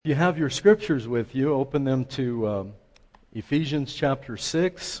If you have your scriptures with you, open them to Ephesians chapter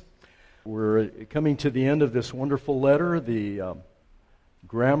 6. We're coming to the end of this wonderful letter, the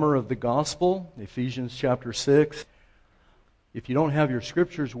grammar of the gospel, Ephesians chapter 6. If you don't have your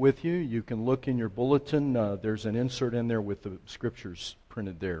scriptures with you, you can look in your bulletin. There's an insert in there with the scriptures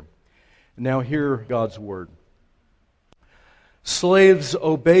printed there. Now hear God's word. Slaves,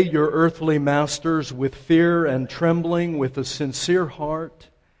 obey your earthly masters with fear and trembling, with a sincere heart,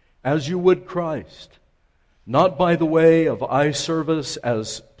 as you would Christ, not by the way of eye service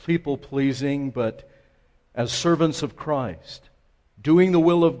as people-pleasing, but as servants of Christ, doing the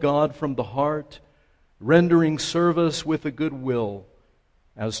will of God from the heart, rendering service with a good will,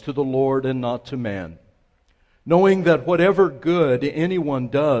 as to the Lord and not to man, knowing that whatever good anyone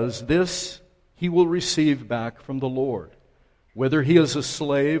does, this he will receive back from the Lord, whether he is a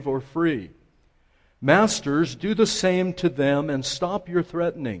slave or free. Masters, do the same to them and stop your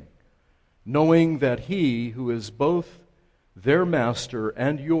threatening, knowing that He who is both their master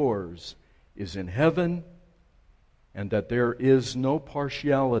and yours is in heaven, and that there is no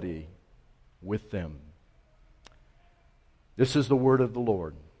partiality with them. This is the word of the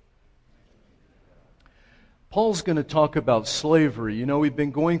Lord. Paul's going to talk about slavery. You know, we've been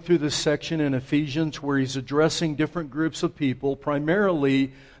going through this section in Ephesians where he's addressing different groups of people,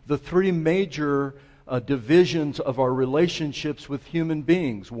 primarily the three major divisions of our relationships with human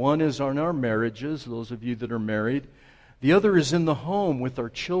beings. One is on our marriages, those of you that are married. The other is in the home with our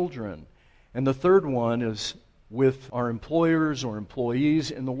children. And the third one is with our employers or employees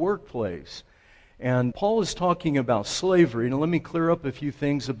in the workplace. And Paul is talking about slavery. Now let me clear up a few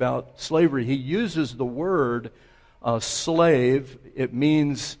things about slavery. He uses the word slave. It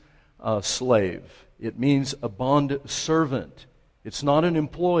means slave. It means a bond servant. It's not an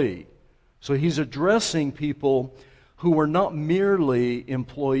employee. So he's addressing people who are not merely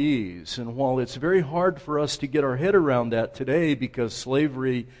employees. And while it's very hard for us to get our head around that today, because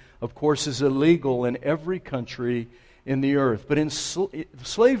slavery, of course, is illegal in every country in the earth. But in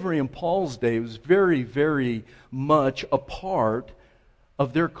slavery in Paul's day was very, very much a part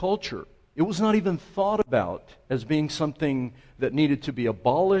of their culture. It was not even thought about as being something that needed to be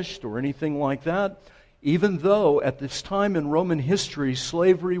abolished or anything like that. Even though at this time in Roman history,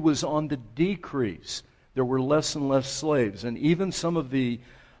 slavery was on the decrease. There were less and less slaves. And even some of the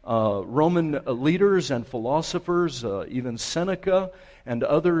Roman leaders and philosophers, even Seneca and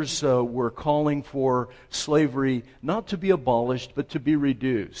others, were calling for slavery not to be abolished, but to be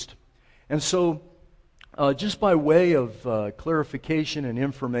reduced. And so, just by way of clarification and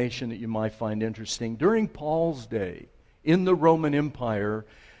information that you might find interesting, during Paul's day in the Roman Empire,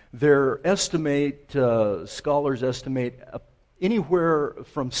 scholars estimate anywhere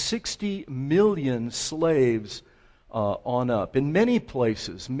from 60 million slaves on up. In many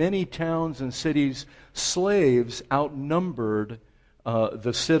places, many towns and cities, slaves outnumbered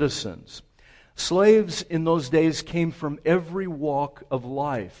the citizens. Slaves in those days came from every walk of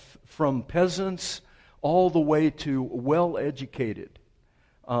life, from peasants all the way to well-educated.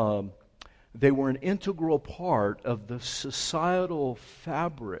 They were an integral part of the societal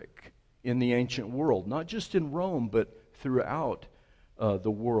fabric in the ancient world, not just in Rome, but throughout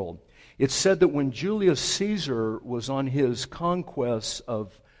the world. It's said that when Julius Caesar was on his conquests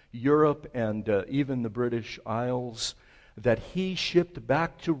of Europe and even the British Isles, that he shipped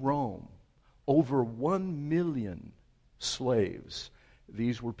back to Rome over 1 million slaves.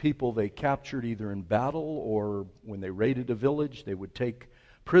 These were people they captured either in battle or when they raided a village, they would take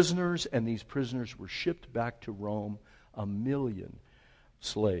prisoners, and these prisoners were shipped back to Rome, 1 million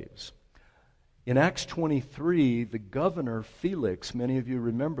slaves. In Acts 23, the governor Felix, many of you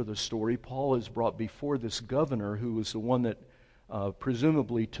remember the story, Paul is brought before this governor who was the one that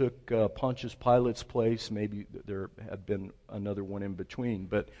presumably took Pontius Pilate's place. Maybe there had been another one in between.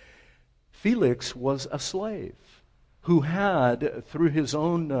 But Felix was a slave who had, through his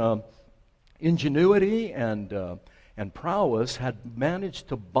own ingenuity and prowess, had managed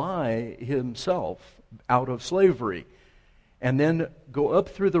to buy himself out of slavery and then go up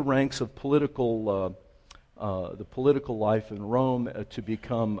through the ranks of the political life in Rome to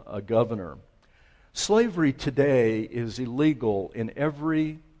become a governor. Slavery today is illegal in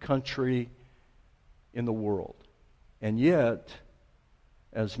every country in the world. And yet,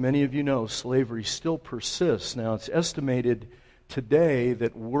 as many of you know, slavery still persists. Now, it's estimated today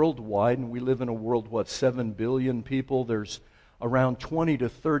that worldwide, and we live in a world, 7 billion people, there's around 20 to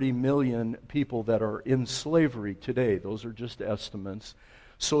 30 million people that are in slavery today. Those are just estimates.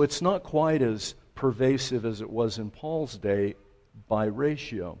 So it's not quite as pervasive as it was in Paul's day by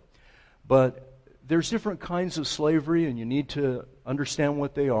ratio. But there's different kinds of slavery, and you need to understand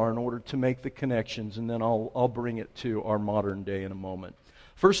what they are in order to make the connections, and then I'll bring it to our modern day in a moment.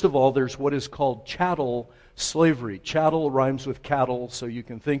 First of all, there's what is called chattel slavery. Chattel rhymes with cattle, so you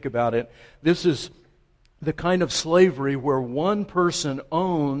can think about it. This is the kind of slavery where one person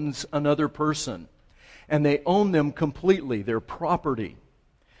owns another person, and they own them completely, their property.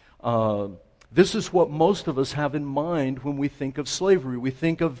 This is what most of us have in mind when we think of slavery. We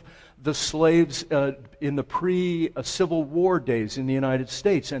think of the slaves in the pre-Civil War days in the United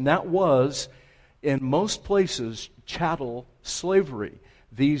States, and that was, in most places, chattel slavery.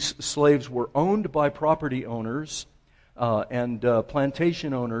 These slaves were owned by property owners and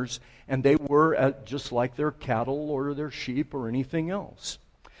plantation owners, and they were just like their cattle or their sheep or anything else.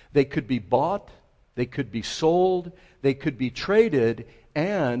 They could be bought, they could be sold, they could be traded,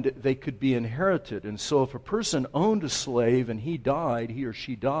 and they could be inherited. And so if a person owned a slave and he or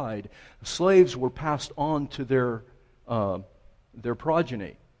she died, slaves were passed on to their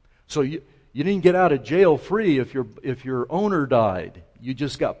progeny. So you didn't get out of jail free if your owner died. You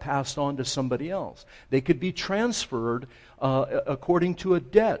just got passed on to somebody else. They could be transferred according to a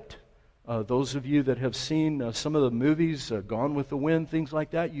debt. Those of you that have seen some of the movies, Gone with the Wind, things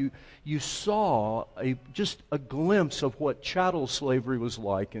like that, you saw just a glimpse of what chattel slavery was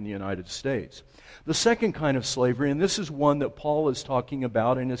like in the United States. The second kind of slavery, and this is one that Paul is talking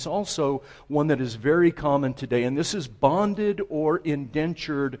about, and it's also one that is very common today, and this is bonded or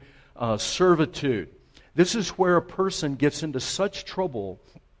indentured servitude. This is where a person gets into such trouble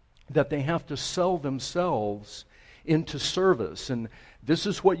that they have to sell themselves into service. And this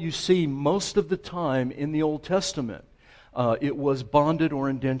is what you see most of the time in the Old Testament. It was bonded or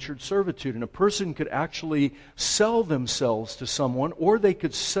indentured servitude. And a person could actually sell themselves to someone, or they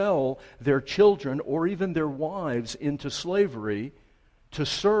could sell their children or even their wives into slavery to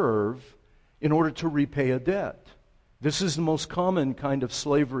serve in order to repay a debt. This is the most common kind of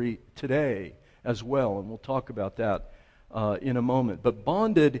slavery today as well, and we'll talk about that in a moment. But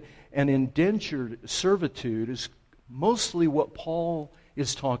bonded and indentured servitude is mostly what Paul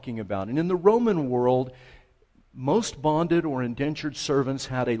is talking about. And in the Roman world, most bonded or indentured servants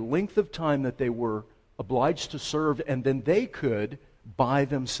had a length of time that they were obliged to serve, and then they could buy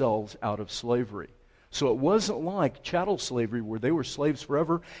themselves out of slavery. So it wasn't like chattel slavery where they were slaves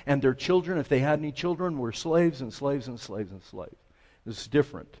forever, and their children, if they had any children, were slaves and slaves and slaves and slaves. This is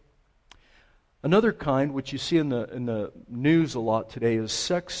different. Another kind, which you see in the news a lot today, is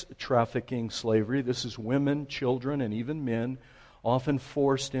sex trafficking slavery. This is women, children, and even men often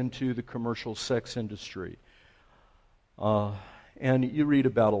forced into the commercial sex industry. And you read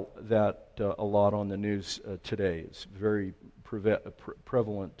about that a lot on the news today. It's very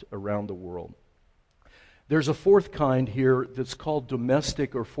prevalent around the world. There's a fourth kind here that's called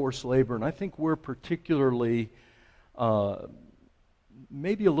domestic or forced labor, and I think we're particularly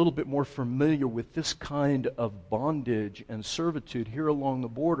maybe a little bit more familiar with this kind of bondage and servitude here along the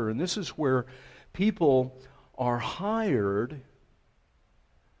border. And this is where people are hired,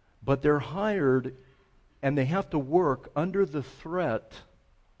 but they're hired and they have to work under the threat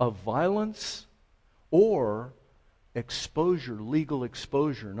of violence or exposure, legal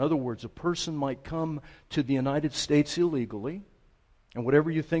exposure. In other words, a person might come to the United States illegally, and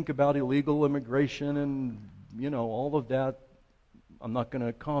whatever you think about illegal immigration and, all of that, I'm not going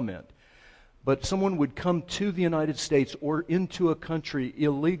to comment. But someone would come to the United States or into a country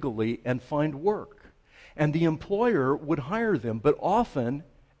illegally and find work. And the employer would hire them, but often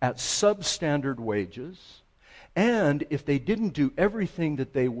at substandard wages. And if they didn't do everything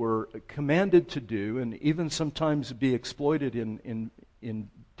that they were commanded to do, and even sometimes be exploited in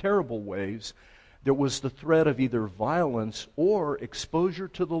terrible ways, there was the threat of either violence or exposure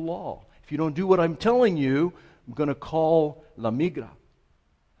to the law. If you don't do what I'm telling you, I'm going to call la migra.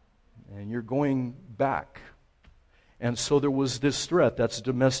 And you're going back. And so there was this threat. That's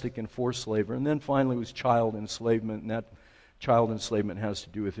domestic and forced labor. And then finally was child enslavement. And that child enslavement has to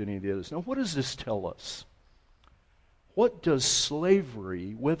do with any of the others. Now, what does this tell us? What does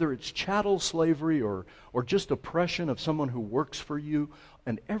slavery, whether it's chattel slavery or just oppression of someone who works for you,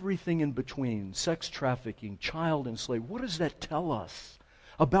 and everything in between, sex trafficking, child enslavement, what does that tell us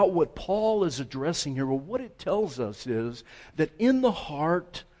about what Paul is addressing here? Well, what it tells us is that in the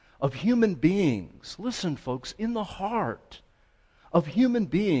heart of human beings, listen folks, in the heart of human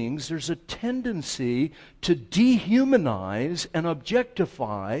beings, there's a tendency to dehumanize and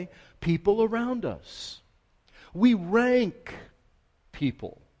objectify people around us. We rank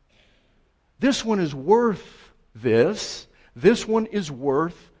people. This one is worth this. This one is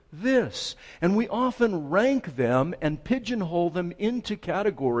worth this. And we often rank them and pigeonhole them into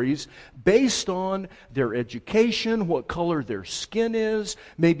categories based on their education, what color their skin is,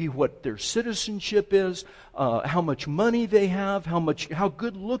 maybe what their citizenship is, how much money they have, how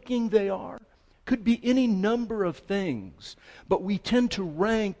good looking they are. Could be any number of things. But we tend to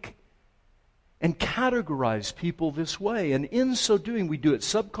rank and categorize people this way. And in so doing, we do it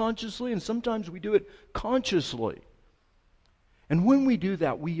subconsciously and sometimes we do it consciously. And when we do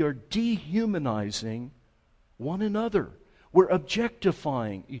that, we are dehumanizing one another. We're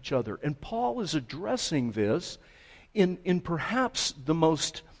objectifying each other. And Paul is addressing this in perhaps the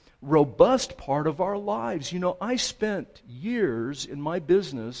most robust part of our lives. You know, I spent years in my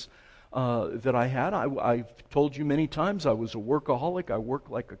business that I had. I've told you many times I was a workaholic. I worked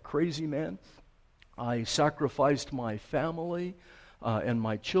like a crazy man. I sacrificed my family and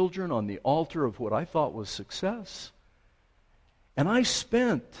my children on the altar of what I thought was success. And I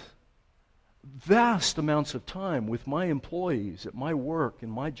spent vast amounts of time with my employees at my work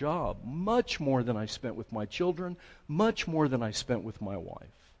and my job, much more than I spent with my children, much more than I spent with my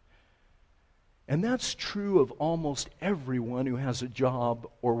wife. And that's true of almost everyone who has a job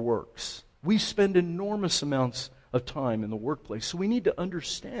or works. We spend enormous amounts of time in the workplace. So we need to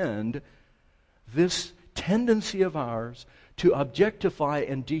understand this tendency of ours to objectify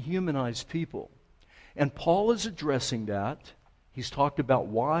and dehumanize people. And Paul is addressing that. He's talked about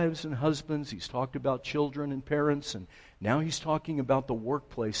wives and husbands. He's talked about children and parents. And now he's talking about the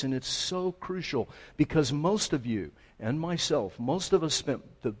workplace. And it's so crucial because most of you and myself, most of us spent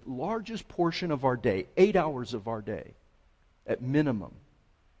the largest portion of our day, 8 hours of our day, at minimum,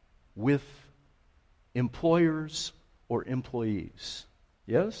 with employers or employees.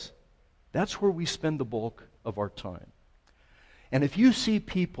 Yes? That's where we spend the bulk of our time. And if you see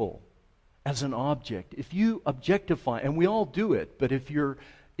people as an object, if you objectify, and we all do it, but if you're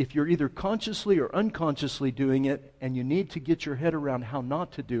either consciously or unconsciously doing it, and you need to get your head around how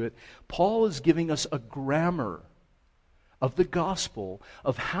not to do it, Paul is giving us a grammar of the gospel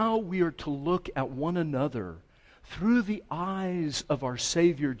of how we are to look at one another through the eyes of our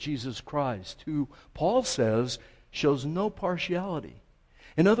Savior Jesus Christ, who, Paul says, shows no partiality.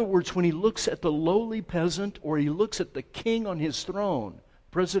 In other words, when he looks at the lowly peasant or he looks at the king on his throne,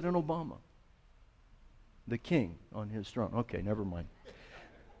 President Obama, the king on his throne. Okay, never mind.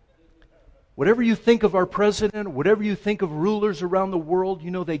 Whatever you think of our president, whatever you think of rulers around the world,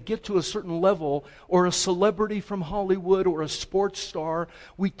 you know, they get to a certain level, or a celebrity from Hollywood or a sports star,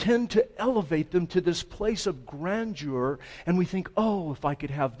 we tend to elevate them to this place of grandeur, and we think, oh, if I could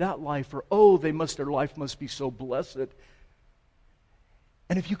have that life, or oh, their life must be so blessed.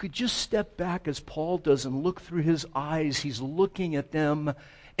 And if you could just step back as Paul does and look through his eyes, he's looking at them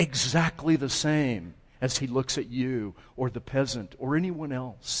exactly the same as he looks at you or the peasant or anyone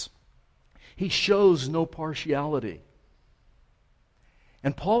else. He shows no partiality.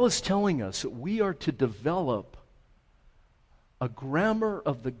 And Paul is telling us that we are to develop a grammar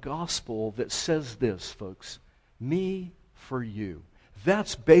of the gospel that says this, folks: me for you.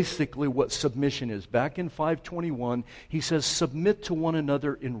 That's basically what submission is. Back in 5:21, he says, submit to one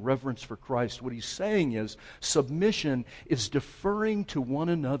another in reverence for Christ. What he's saying is, submission is deferring to one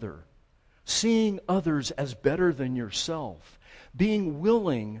another, seeing others as better than yourself, being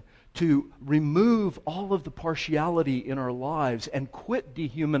willing to remove all of the partiality in our lives and quit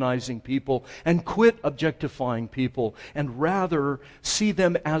dehumanizing people and quit objectifying people and rather see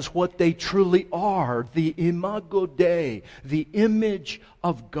them as what they truly are, the imago Dei, the image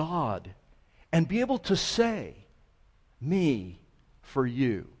of God, and be able to say, me for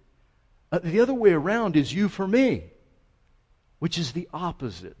you. The other way around is you for me, which is the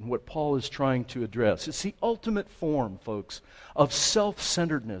opposite and what Paul is trying to address. It's the ultimate form, folks, of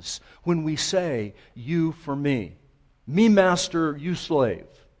self-centeredness when we say, you for me. Me master, you slave.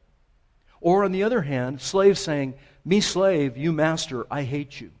 Or on the other hand, slave saying, me slave, you master, I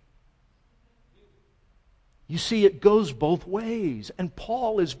hate you. You see, it goes both ways. And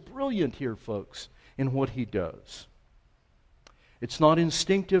Paul is brilliant here, folks, in what he does. It's not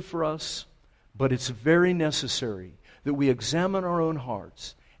instinctive for us, but it's very necessary that we examine our own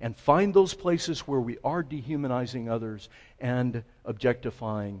hearts and find those places where we are dehumanizing others and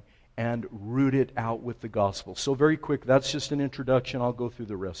objectifying and root it out with the gospel. So very quick, that's just an introduction. I'll go through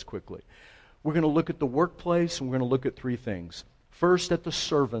the rest quickly. We're going to look at the workplace, and we're going to look at three things. First, at the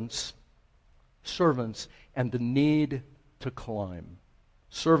servants and the need to climb.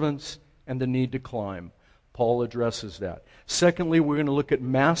 Servants and the need to climb. Paul addresses that. Secondly, we're going to look at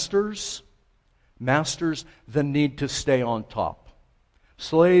masters, the need to stay on top.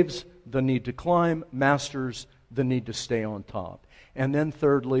 Slaves, the need to climb. Masters, the need to stay on top. And then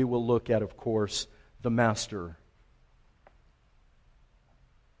thirdly, we'll look at, of course, the master,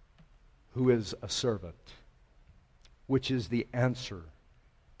 who is a servant, which is the answer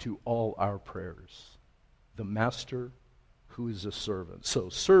to all our prayers. The master who is a servant. So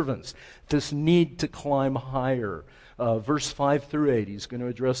servants, this need to climb higher. Verse 5 through 8, he's going to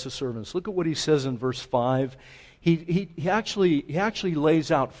address the servants. Look at what he says in verse 5. He actually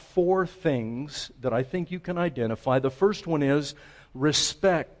lays out four things that I think you can identify. The first one is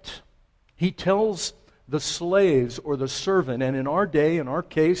respect. He tells the slaves or the servant, and in our day, in our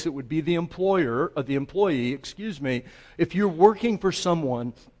case, it would be the employee, if you're working for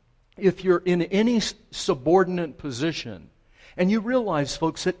someone, if you're in any subordinate position, and you realize,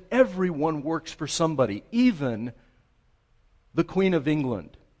 folks, that everyone works for somebody, even the Queen of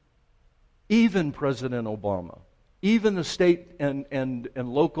England, even President Obama, even the state and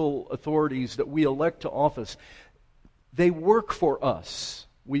local authorities that we elect to office, they work for us.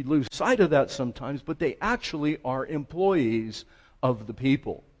 We lose sight of that sometimes, but they actually are employees of the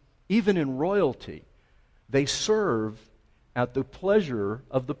people. Even in royalty, they serve at the pleasure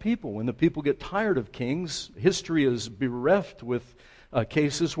of the people. When the people get tired of kings, history is bereft with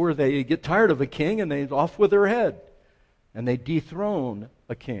cases where they get tired of a king and they're off with their head, and they dethrone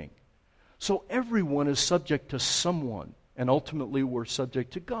a king. So everyone is subject to someone, and ultimately we're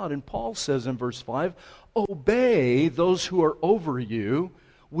subject to God. And Paul says in verse 5, obey those who are over you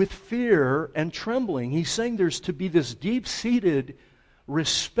with fear and trembling. He's saying there's to be this deep-seated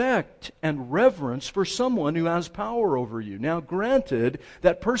respect and reverence for someone who has power over you. Now, granted,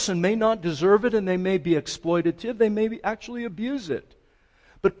 that person may not deserve it and they may be exploitative, they may actually abuse it.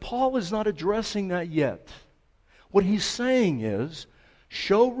 But Paul is not addressing that yet. What he's saying is,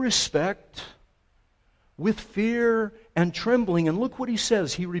 show respect with fear and trembling. And look what he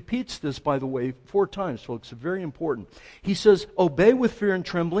says. He repeats this, by the way, 4 times, folks. It's very important. He says, obey with fear and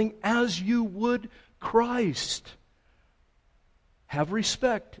trembling as you would Christ. Have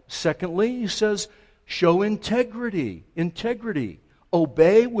respect. Secondly, he says, show integrity. Integrity.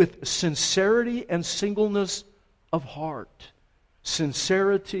 Obey with sincerity and singleness of heart.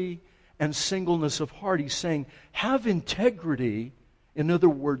 Sincerity and singleness of heart. He's saying, have integrity. In other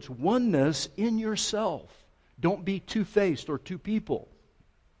words, oneness in yourself. Don't be two-faced or two people.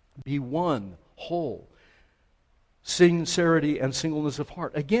 Be one, whole. Sincerity and singleness of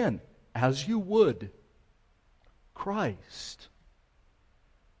heart. Again, as you would Christ.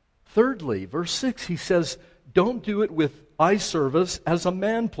 Thirdly, verse 6, he says, don't do it with eye service as a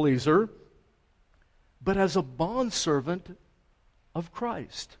man-pleaser, but as a bondservant of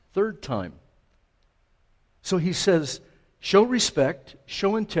Christ. Third time. So he says, show respect,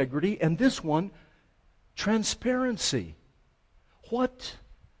 show integrity, and this one, transparency. What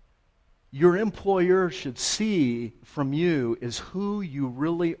your employer should see from you is who you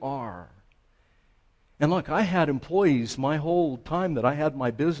really are. And look, I had employees my whole time that I had my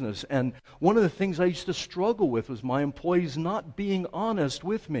business, and one of the things I used to struggle with was my employees not being honest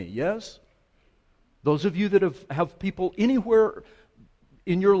with me, yes? Those of you that have people anywhere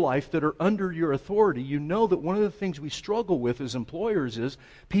in your life that are under your authority, you know that one of the things we struggle with as employers is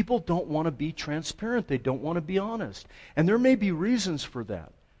people don't want to be transparent. They don't want to be honest. And there may be reasons for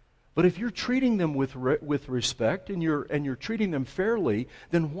that. But if you're treating them with respect and you're treating them fairly,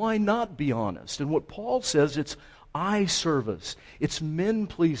 then why not be honest? And what Paul says, it's eye service. It's men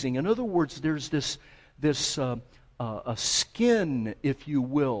pleasing. In other words, there's this a skin, if you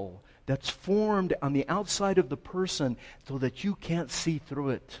will, that's formed on the outside of the person so that you can't see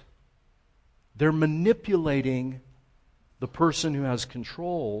through it. They're manipulating the person who has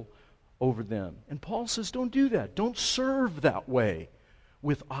control over them. And Paul says, don't do that. Don't serve that way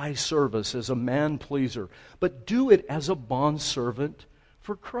with eye service as a man-pleaser, but do it as a bondservant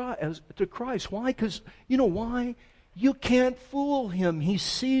for Christ, to Christ. Why? Because, you know why? You can't fool him. He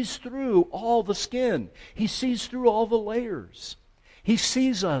sees through all the skin. He sees through all the layers. He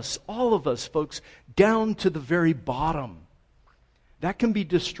sees us, all of us, folks, down to the very bottom. That can be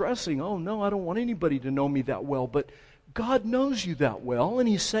distressing. Oh, no, I don't want anybody to know me that well. But God knows you that well, and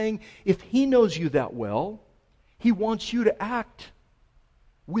He's saying, if He knows you that well, He wants you to act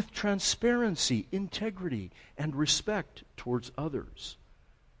with transparency, integrity, and respect towards others.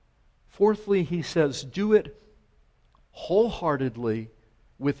 Fourthly, He says, do it wholeheartedly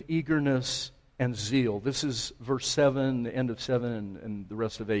with eagerness and zeal. This is verse 7, the end of 7, and the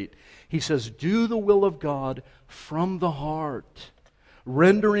rest of 8. He says, do the will of God from the heart,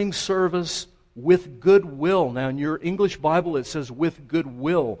 rendering service with good will. Now, in your English Bible, it says with good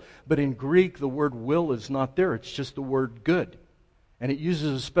will, but in Greek, the word will is not there. It's just the word good. And it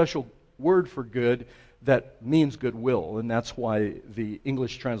uses a special word for good that means goodwill, and that's why the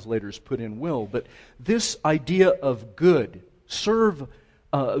English translators put in will. But this idea of good,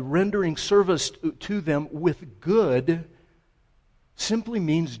 rendering service to them with good, simply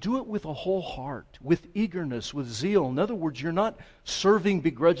means do it with a whole heart, with eagerness, with zeal. In other words, you're not serving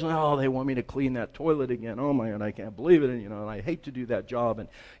begrudgingly. Oh, they want me to clean that toilet again. Oh my God, I can't believe it. And I hate to do that job. And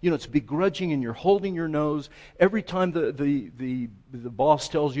it's begrudging, and you're holding your nose. Every time the boss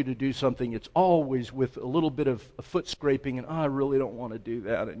tells you to do something, it's always with a little bit of foot scraping, and I really don't want to do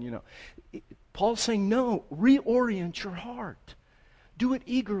that. And Paul's saying, no, reorient your heart. Do it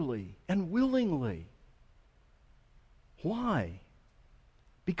eagerly and willingly. Why?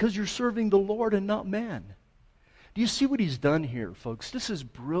 Because you're serving the Lord and not man. Do you see what he's done here, folks? This is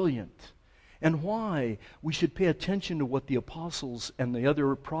brilliant. And why we should pay attention to what the apostles and the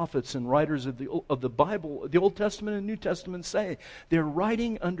other prophets and writers of the Bible, the Old Testament and New Testament say. They're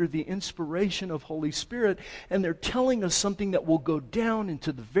writing under the inspiration of Holy Spirit, and they're telling us something that will go down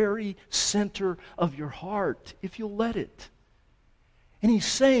into the very center of your heart if you'll let it. And he's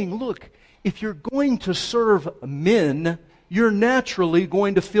saying, look, if you're going to serve men, you're naturally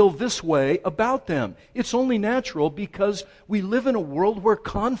going to feel this way about them. It's only natural because we live in a world where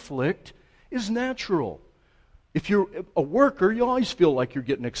conflict is natural. If you're a worker, you always feel like you're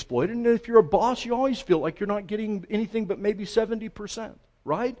getting exploited. And if you're a boss, you always feel like you're not getting anything but maybe 70%,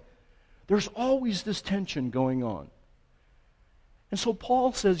 right? There's always this tension going on. And so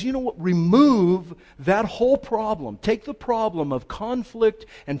Paul says, you know what, remove that whole problem. Take the problem of conflict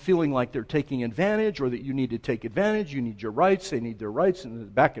and feeling like they're taking advantage or that you need to take advantage, you need your rights, they need their rights,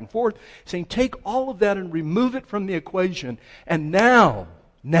 and back and forth. Saying, take all of that and remove it from the equation. And now,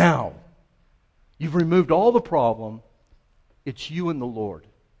 you've removed all the problem. It's you and the Lord.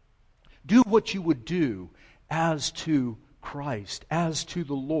 Do what you would do as to Christ, as to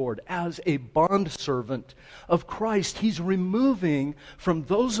the Lord, as a bondservant of Christ. He's removing from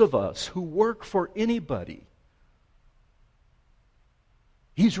those of us who work for anybody,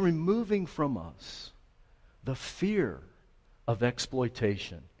 he's removing from us the fear of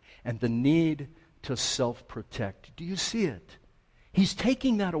exploitation and the need to self-protect. Do you see it? He's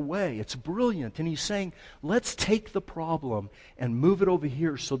taking that away. It's brilliant. And he's saying, let's take the problem and move it over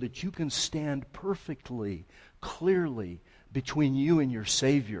here so that you can stand perfectly, clearly between you and your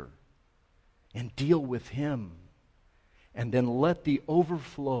Savior and deal with Him. And then let the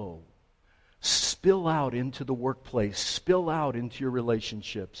overflow spill out into the workplace, spill out into your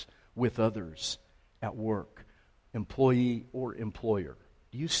relationships with others at work, employee or employer.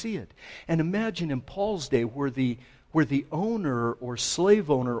 Do you see it? And imagine in Paul's day where the owner or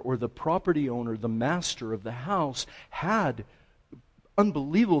slave owner or the property owner, the master of the house, had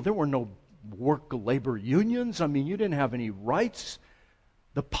unbelievable, there were no labor unions. I mean, you didn't have any rights.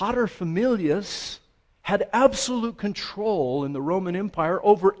 The paterfamilias had absolute control in the Roman Empire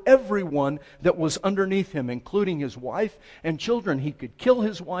over everyone that was underneath him, including his wife and children. He could kill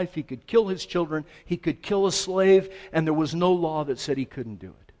his wife, he could kill his children, he could kill a slave, and there was no law that said he couldn't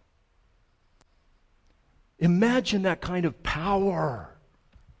do it. Imagine that kind of power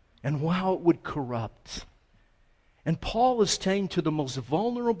and how it would corrupt. And Paul is saying to the most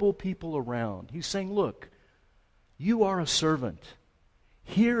vulnerable people around, he's saying, look, you are a servant.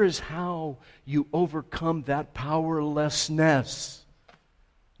 Here is how you overcome that powerlessness.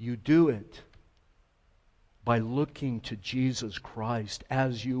 You do it by looking to Jesus Christ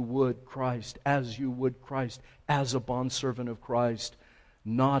as you would Christ, as a bondservant of Christ,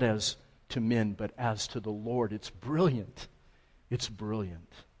 not as to men, but as to the Lord. It's brilliant. It's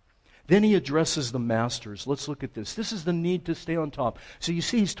brilliant. Then he addresses the masters. Let's look at this. This is the need to stay on top. So you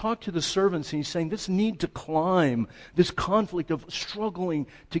see, he's talked to the servants and he's saying this need to climb, this conflict of struggling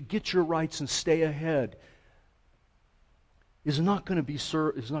to get your rights and stay ahead is not going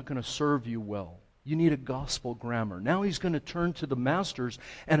to serve you well. You need a gospel grammar. Now he's going to turn to the masters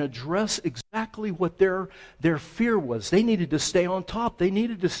and address exactly what their fear was. They needed to stay on top. They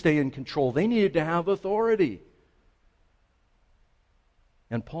needed to stay in control. They needed to have authority.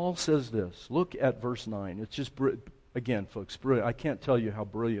 And Paul says this. Look at verse 9. It's just, again, folks, brilliant. I can't tell you how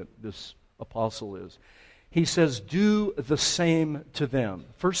brilliant this apostle is. He says, do the same to them.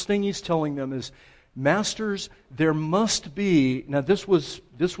 First thing he's telling them is, masters, there must be, now this was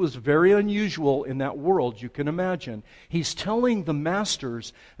very unusual in that world, you can imagine. He's telling the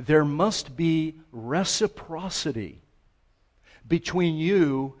masters there must be reciprocity between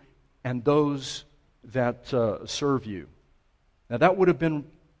you and those that serve you. Now that would have been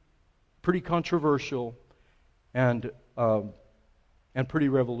pretty controversial and pretty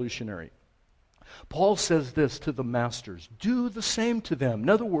revolutionary. Paul says this to the masters, do the same to them. In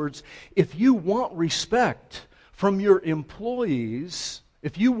other words, if you want respect from your employees,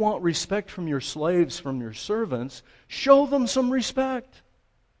 if you want respect from your slaves, from your servants, show them some respect.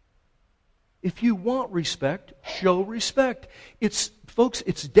 If you want respect, show respect. Folks,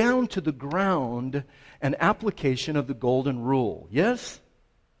 it's down to the ground an application of the golden rule. Yes?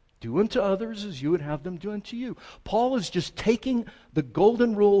 Do unto others as you would have them do unto you. Paul is just taking the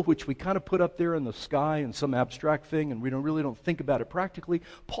golden rule, which we kind of put up there in the sky in some abstract thing, and we really don't think about it practically.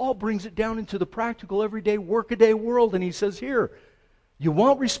 Paul brings it down into the practical, everyday, workaday world, and he says, here, you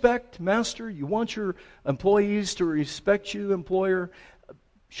want respect, master? You want your employees to respect you, employer?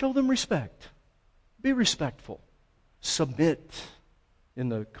 Show them respect. Be respectful. Submit, in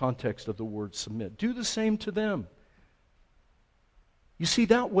the context of the word submit. Do the same to them. You see,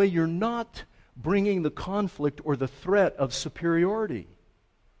 that way you're not bringing the conflict or the threat of superiority.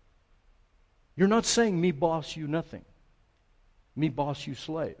 You're not saying, me boss, you nothing. Me boss, you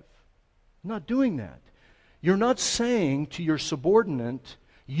slave. You're not doing that. You're not saying to your subordinate,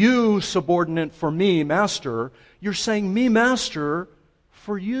 you subordinate for me, master. You're saying, me, master,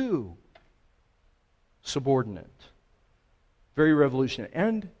 for you, subordinate. Very revolutionary.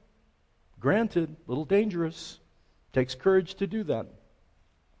 And, granted, a little dangerous. Takes courage to do that.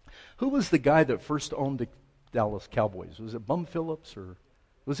 Who was the guy that first owned the Dallas Cowboys? Was it Bum Phillips or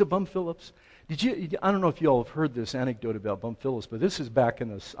was it Bum Phillips? I don't know if you all have heard this anecdote about Bum Phillips, but this is back in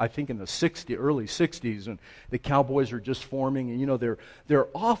the early 60s, when the Cowboys are just forming, and their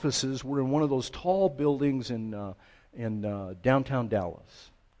offices were in one of those tall buildings in downtown Dallas,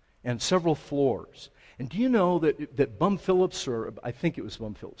 and several floors. And do you know that Bum Phillips, or I think it was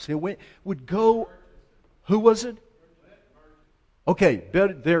Bum Phillips, would go. Who was it? Okay,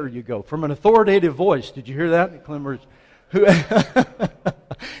 there you go. From an authoritative voice. Did you hear that?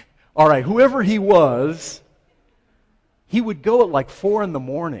 All right, whoever he was, he would go at like 4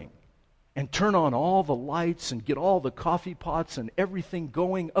 a.m. and turn on all the lights and get all the coffee pots and everything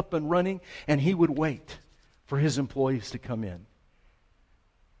going up and running, and he would wait for his employees to come in.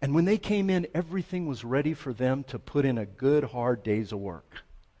 And when they came in, everything was ready for them to put in a good, hard day's of work.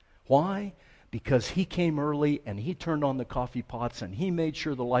 Why? Because he came early and he turned on the coffee pots and he made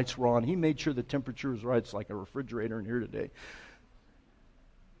sure the lights were on. He made sure the temperature was right. It's like a refrigerator in here today.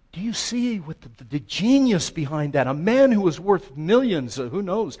 Do you see what the genius behind that? A man who was worth millions, who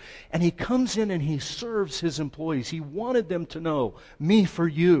knows? And he comes in and he serves his employees. He wanted them to know, me for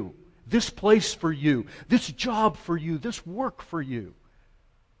you, this place for you, this job for you, this work for you.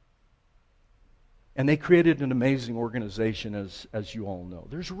 And they created an amazing organization, as you all know.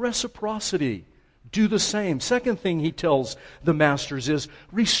 There's reciprocity. Do the same. Second thing he tells the masters is,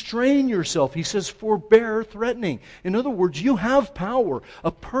 restrain yourself. He says, forbear threatening. In other words, you have power.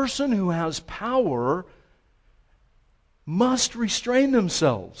 A person who has power must restrain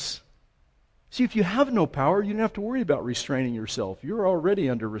themselves. See, if you have no power, you don't have to worry about restraining yourself. You're already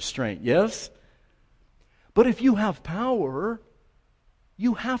under restraint, yes? But if you have power,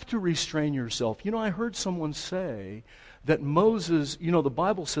 you have to restrain yourself. I heard someone say that Moses, the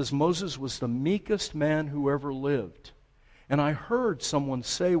Bible says Moses was the meekest man who ever lived. And I heard someone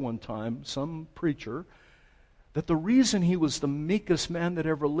say one time, some preacher, that the reason he was the meekest man that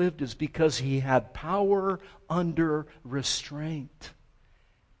ever lived is because he had power under restraint.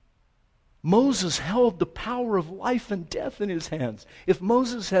 Moses held the power of life and death in his hands. If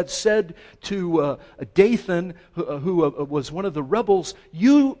Moses had said to Dathan, who was one of the rebels,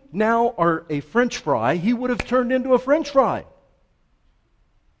 you now are a French fry, he would have turned into a French fry.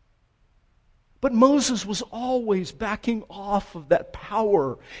 But Moses was always backing off of that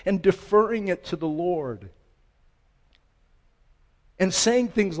power and deferring it to the Lord. And saying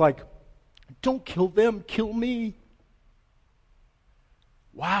things like, don't kill them, kill me.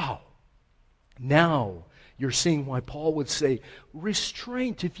 Wow. Now, you're seeing why Paul would say,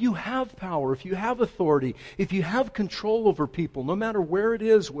 restraint. If you have power, if you have authority, if you have control over people, no matter where it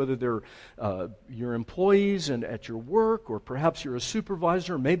is, whether they're your employees and at your work, or perhaps you're a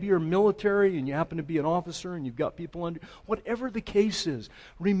supervisor, or maybe you're military and you happen to be an officer and you've got people under, whatever the case is,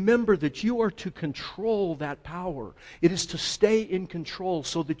 remember that you are to control that power. It is to stay in control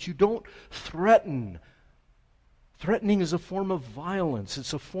so that you don't threaten. Threatening is a form of violence.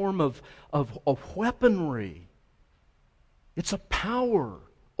 It's a form of weaponry. It's a power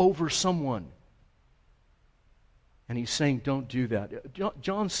over someone. And he's saying, don't do that.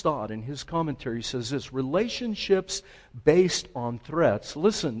 John Stott, in his commentary, says this, relationships based on threats.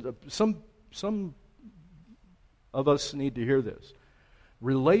 Listen, some of us need to hear this.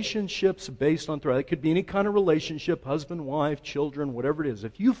 Relationships based on threat. It could be any kind of relationship, husband, wife, children, whatever it is.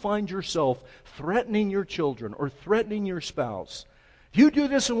 If you find yourself threatening your children or threatening your spouse, if you do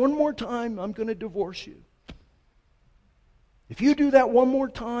this one more time, I'm going to divorce you. If you do that one more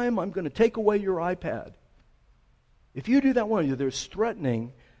time, I'm going to take away your iPad. If you do that one, there's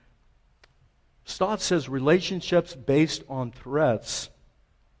threatening. Stott says relationships based on threats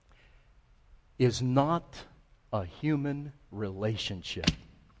is not a human relationship.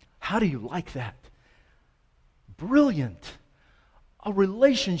 How do you like that? Brilliant. A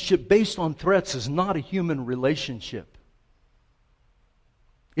relationship based on threats is not a human relationship.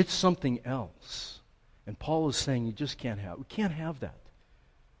 It's something else. And Paul is saying we can't have that.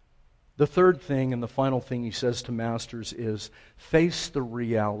 The third thing and the final thing he says to masters is face the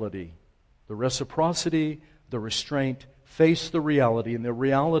reality. The reciprocity, the restraint, face the reality. And the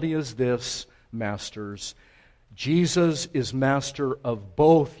reality is this, masters. Jesus is master of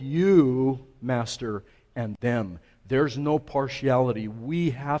both you, master, and them. There's no partiality.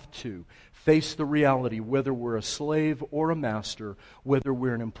 We have to face the reality, whether we're a slave or a master, whether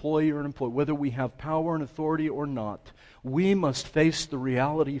we're an employee or an employee, whether we have power and authority or not. We must face the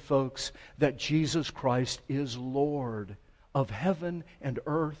reality, folks, that Jesus Christ is Lord of heaven and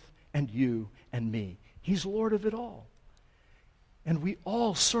earth and you and me. He's Lord of it all. And we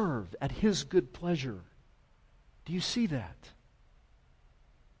all serve at His good pleasure. Do you see that?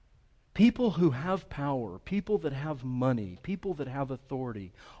 People who have power, people that have money, people that have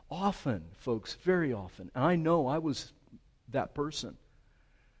authority, often, folks, very often, and I know I was that person,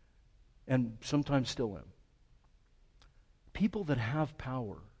 and sometimes still am. People that have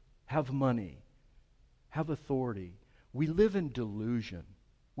power, have money, have authority, we live in delusion.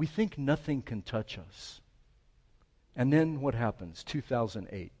 We think nothing can touch us. And then what happens?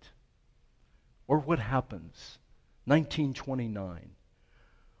 2008. Or what happens? 1929.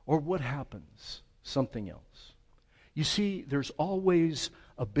 Or what happens? Something else. You see, there's always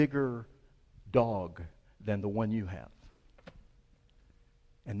a bigger dog than the one you have.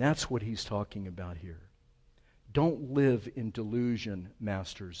 And that's what he's talking about here. Don't live in delusion,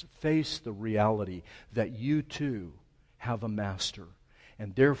 masters. Face the reality that you too have a master.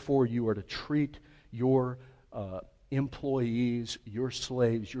 And therefore you are to treat your employees, your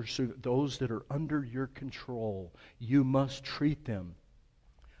slaves, those that are under your control. You must treat them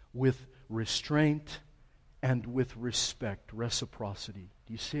with restraint and with respect, reciprocity.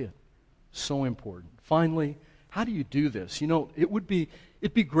 Do you see it? So important. Finally, how do you do this? You know, it'd be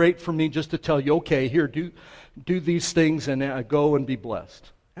great for me just to tell you, okay, here, do these things and go and be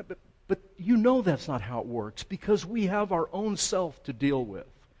blessed. But you know that's not how it works, because we have our own self to deal with.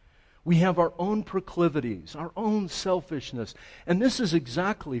 We have our own proclivities, our own selfishness. And this is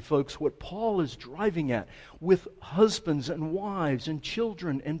exactly, folks, what Paul is driving at with husbands and wives and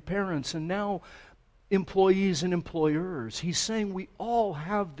children and parents and now employees and employers. He's saying we all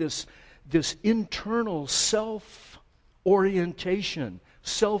have this internal self-orientation,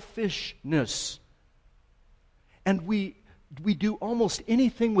 selfishness. And we do almost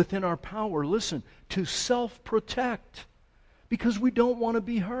anything within our power, listen, to self-protect. Because we don't want to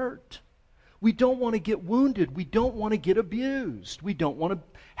be hurt. We don't want to get wounded. We don't want to get abused. We don't want to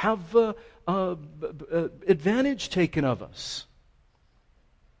have advantage taken of us.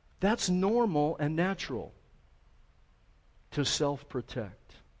 That's normal and natural to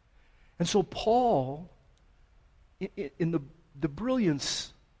self-protect. And so Paul, in the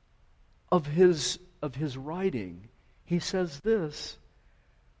brilliance of his writing, he says this: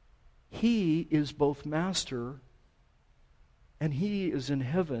 He is both master and He is in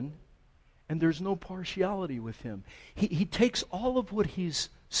heaven, and there's no partiality with Him. He takes all of what he's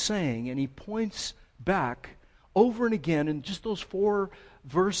saying and he points back over and again in just those 4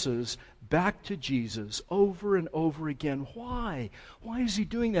 verses back to Jesus over and over again. Why? Why is he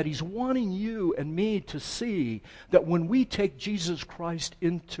doing that? He's wanting you and me to see that when we take Jesus Christ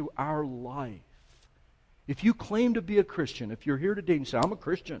into our life, if you claim to be a Christian, if you're here today and say, I'm a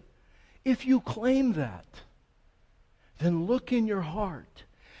Christian, if you claim that, then look in your heart,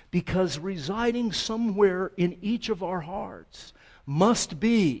 because residing somewhere in each of our hearts must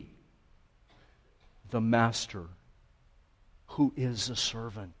be the master who is a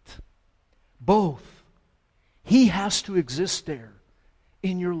servant. Both. He has to exist there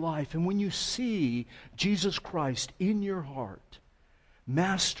in your life. And when you see Jesus Christ in your heart,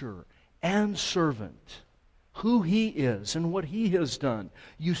 master and servant, who He is and what He has done,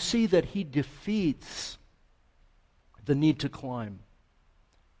 you see that He defeats the need to climb.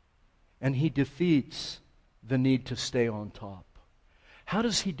 And He defeats the need to stay on top. How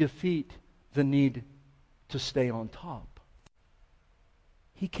does He defeat the need to stay on top?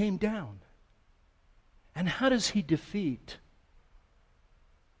 He came down. And how does he defeat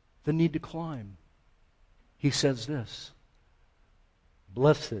the need to climb? He says this,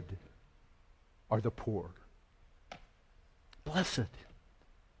 "Blessed are the poor." Blessed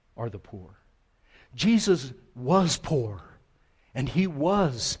are the poor. Jesus was poor, and he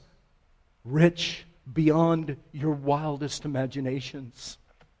was rich beyond your wildest imaginations.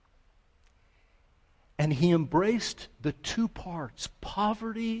 And he embraced the two parts,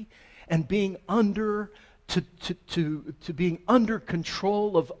 poverty and being under to being under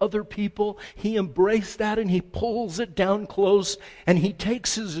control of other people. He embraced that and he pulls it down close, and he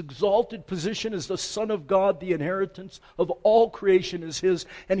takes his exalted position as the Son of God. The inheritance of all creation is his,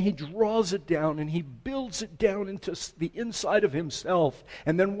 and he draws it down and he builds it down into the inside of himself.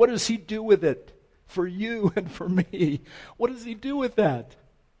 And then what does he do with it? For you and for me. What does he do with that?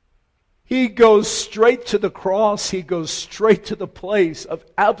 He goes straight to the cross. He goes straight to the place of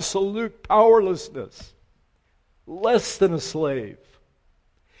absolute powerlessness. Less than a slave.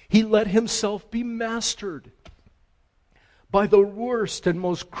 He let himself be mastered by the worst and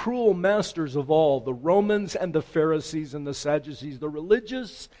most cruel masters of all, the Romans and the Pharisees and the Sadducees, the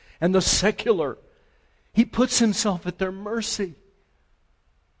religious and the secular. He puts himself at their mercy.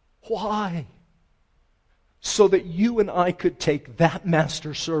 Why? So that you and I could take that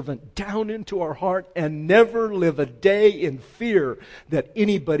master servant down into our heart and never live a day in fear that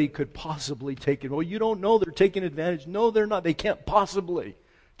anybody could possibly take it. Well, you don't know they're taking advantage. No, they're not. They can't possibly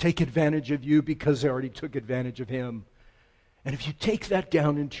take advantage of you because they already took advantage of him. And if you take that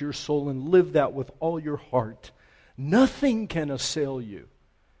down into your soul and live that with all your heart, nothing can assail you.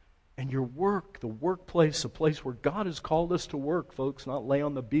 And your work, the workplace, a place where God has called us to work, folks, not lay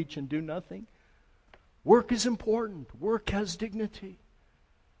on the beach and do nothing. Work is important. Work has dignity.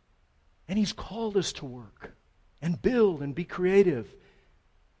 And he's called us to work and build and be creative.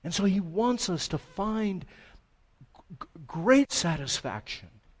 And so he wants us to find great satisfaction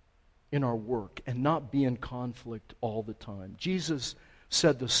in our work and not be in conflict all the time. Jesus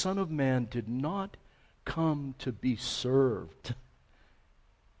said the Son of Man did not come to be served.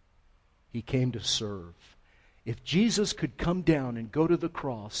 He came to serve. If Jesus could come down and go to the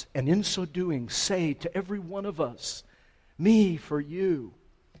cross, and in so doing say to every one of us, "Me for you,"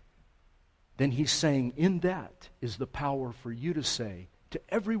 then he's saying in that is the power for you to say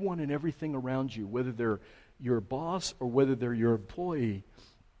to everyone and everything around you, whether they're your boss or whether they're your employee,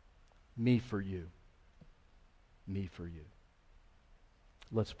 "Me for you. Me for you."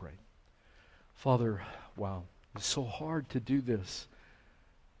 Let's pray. Father, wow, it's so hard to do this.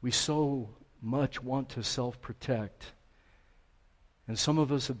 We so much want to self-protect. And some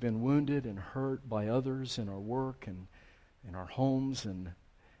of us have been wounded and hurt by others in our work and in our homes and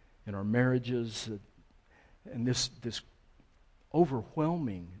in our marriages. And this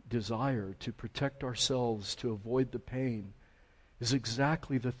overwhelming desire to protect ourselves, to avoid the pain, is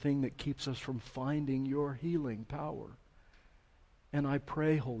exactly the thing that keeps us from finding your healing power. And I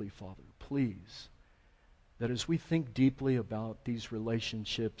pray, Holy Father, please, that as we think deeply about these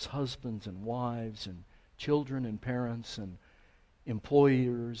relationships, husbands and wives and children and parents and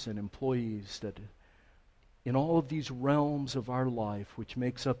employers and employees, that in all of these realms of our life, which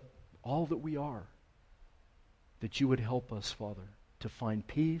makes up all that we are, that you would help us, Father, to find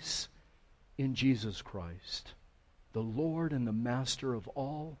peace in Jesus Christ, the Lord and the Master of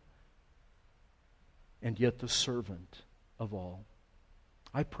all, and yet the servant of all.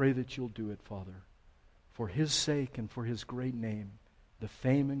 I pray that you'll do it, Father, for his sake and for his great name, the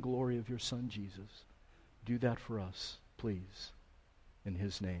fame and glory of your Son, Jesus. Do that for us, please, in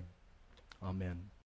his name. Amen.